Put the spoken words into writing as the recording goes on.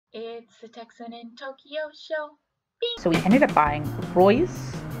It's the Texan in Tokyo show. So we ended up buying Roy's,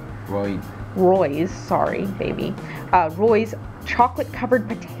 sorry, baby. Roy's chocolate covered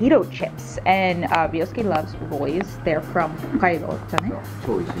potato chips. And Ryosuke loves Roy's. They're from Hokkaido.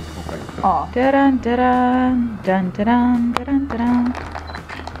 Oh, da-dun, da-dun, dun, da-dun, da-dun, da-dun.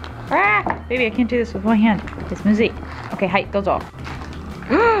 Ah, baby, I can't do this with one hand. It's music. Okay, hi, dozo.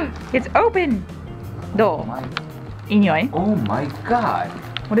 It's open. Do. Inoi. Oh my god.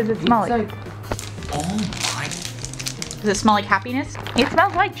 What does it smell like? Oh my. Does it smell like happiness? It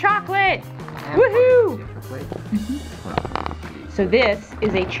smells like chocolate. Woohoo! So this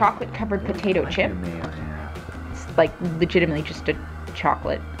is a chocolate covered potato chip. It's like legitimately just a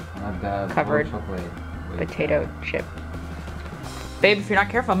chocolate covered potato chip. Babe, if you're not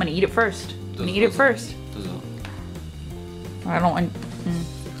careful, I'm gonna eat it first. I'm gonna eat it first. I don't want.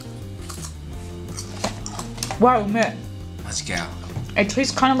 Wow, man. It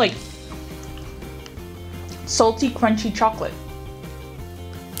tastes kind of like salty, crunchy chocolate.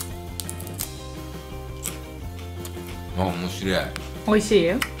 Oh,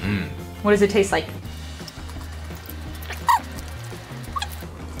 Oishii. What does it taste like?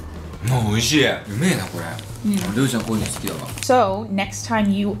 So, next time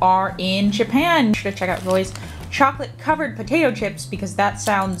you are in Japan, you should check out Roy's chocolate covered potato chips because that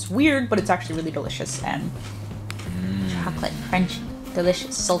sounds weird, but it's actually really delicious and chocolate, crunchy,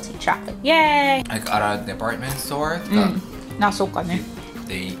 delicious, salty chocolate. Yay! Like at a department store,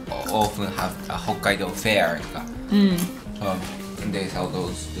 they often have a Hokkaido fair. And they sell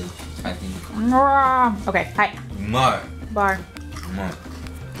those too, I think. Okay, hi. Umai. Bar.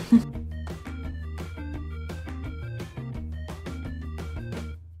 Umai.